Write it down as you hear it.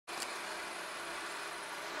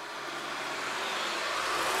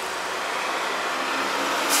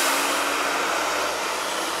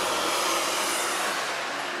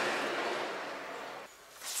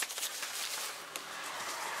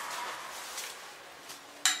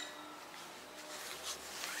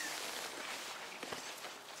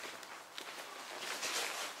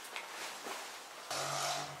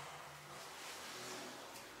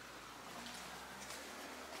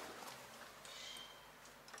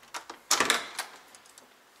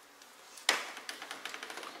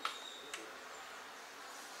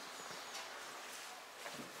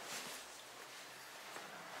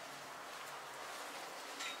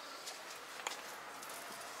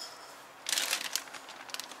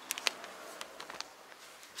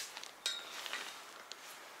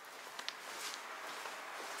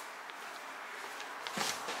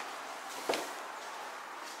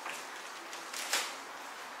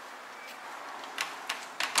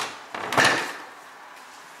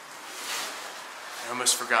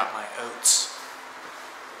almost forgot my oats.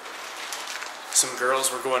 Some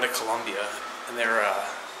girls were going to Colombia, and they're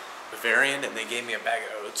Bavarian, and they gave me a bag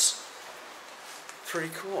of oats. Pretty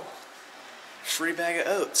cool. Free bag of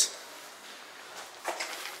oats.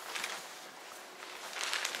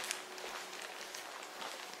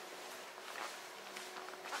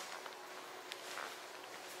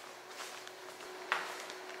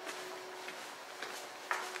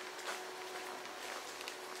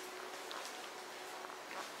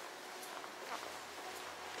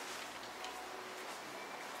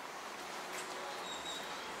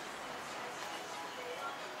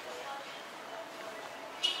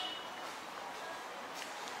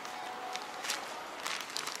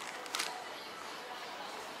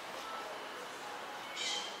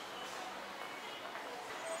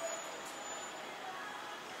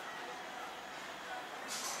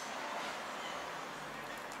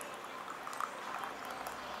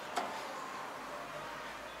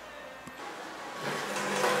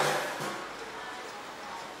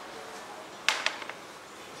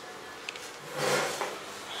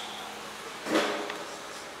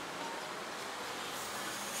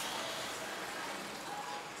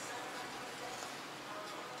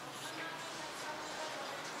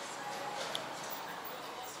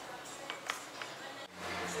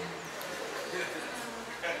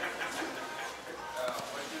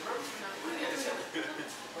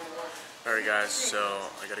 Alright guys, so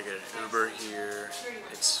I gotta get an Uber here.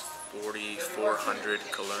 It's 4,400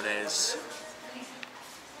 colones.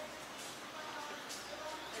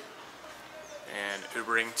 And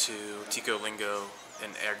Ubering to Tico Lingo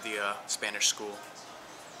in Heredia Spanish school.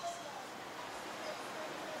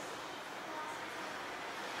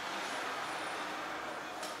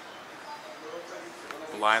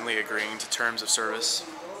 Blindly agreeing to terms of service.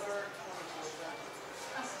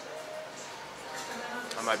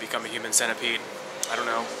 I might become a human centipede. I don't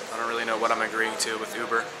know. I don't really know what I'm agreeing to with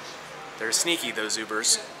Uber. They're sneaky, those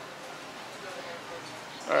Ubers.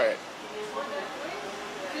 Alright.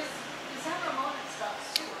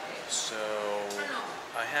 So,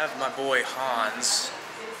 I have my boy Hans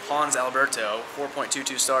Alberto,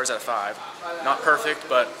 4.22 stars out of 5. Not perfect,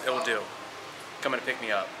 but it'll do. Coming to pick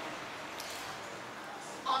me up.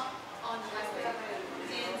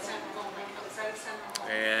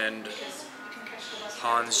 And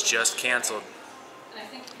Hans just canceled.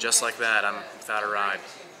 Just like that, I'm without a ride.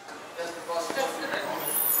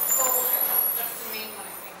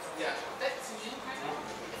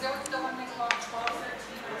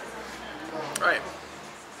 Right.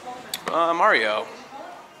 Mario.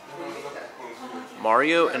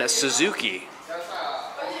 Mario in a Suzuki.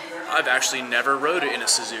 I've actually never rode it in a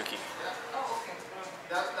Suzuki.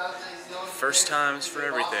 First times for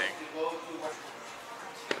everything.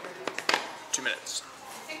 2 minutes.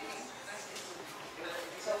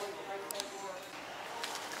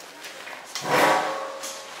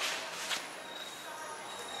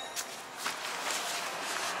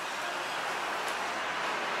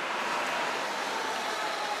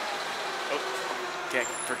 Can't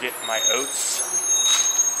forget my oats.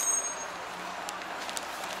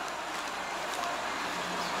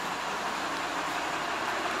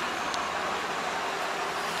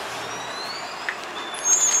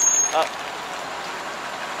 Up.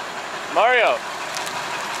 Mario.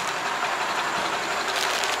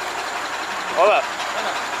 Hola.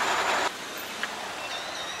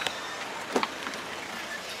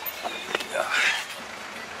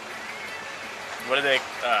 What are they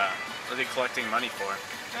collecting money for?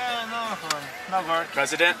 No work.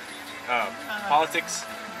 President? Oh, politics?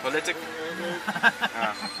 Politic?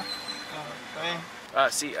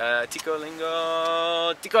 Sí, Tico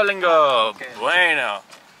Lingo. Tico Lingo. Okay. Bueno.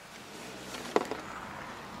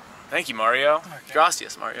 Thank you, Mario. Okay.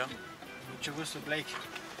 Gracias, Mario. Mucho gusto, Blake.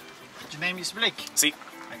 Your name is Blake? Sí.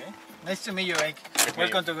 Okay. Nice to meet you, Blake. Good to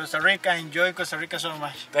meet Welcome to Costa Rica. Enjoy Costa Rica so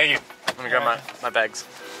much. Thank you. Let me grab my bags.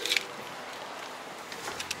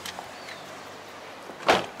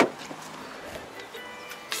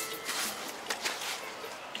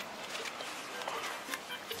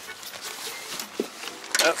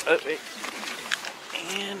 Oh, wait.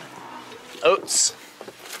 And oats.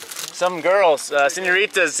 Some girls,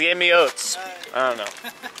 senoritas, gave me oats. I don't know.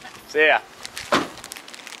 So yeah.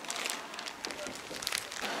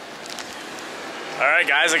 Alright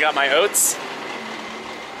guys, I got my oats.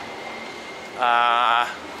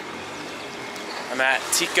 I'm at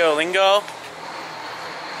Tico Lingo.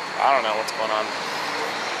 I don't know what's going on.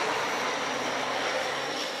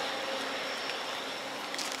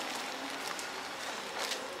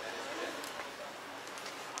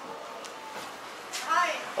 Hi.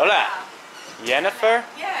 Hola. Jennifer?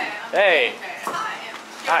 Yeah. Hey. Hi.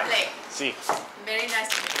 Hi. Blake. Sí. Very nice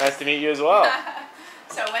to meet you. Nice to meet you as well.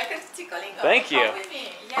 So welcome to Tico Lingo. Thank you. Come with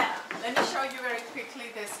me. Yeah. Let me show you very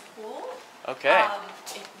quickly this pool. Okay.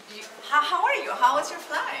 How are you? How was your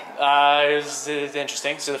flight? It was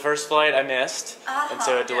interesting. So the first flight I missed, and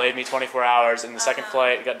so it delayed me 24 hours, and the second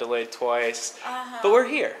flight got delayed twice. But we're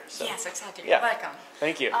here. So. Yes, exactly. Yeah. Welcome.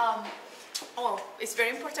 Thank you. It's very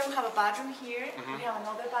important. We have a bathroom here. We have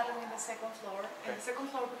another bathroom in the second floor. In the second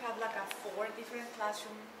floor, we have like 4 different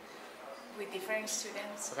classrooms with different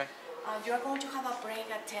students. Okay. You are going to have a break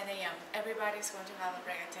at 10 a.m. Everybody's going to have a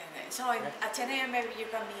break at 10 a.m. So at 10 a.m. maybe you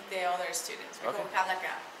can meet the other students. Because we have like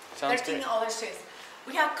Sounds 13 good. other students.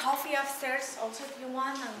 We have coffee upstairs also if you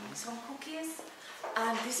want, and some cookies.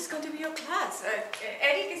 And this is going to be your class.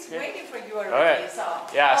 Eric is waiting for you already. All right. So.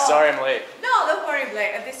 Yeah, sorry I'm late. No, don't worry,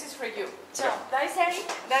 Blake. This is for you. So, that is Eric.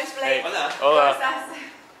 That is Blake. Hey. Hola.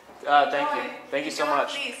 Hola. Thank you. Thank you so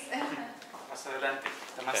much. Please. Más adelante,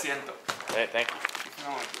 toma asiento. Hey, thank you.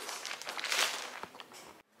 No,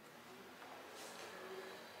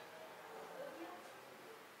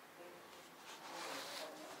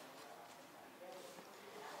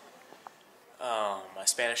 My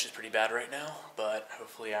Spanish is pretty bad right now, but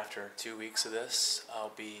hopefully after 2 weeks of this,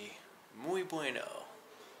 I'll be muy bueno.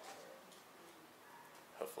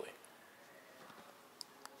 Hopefully.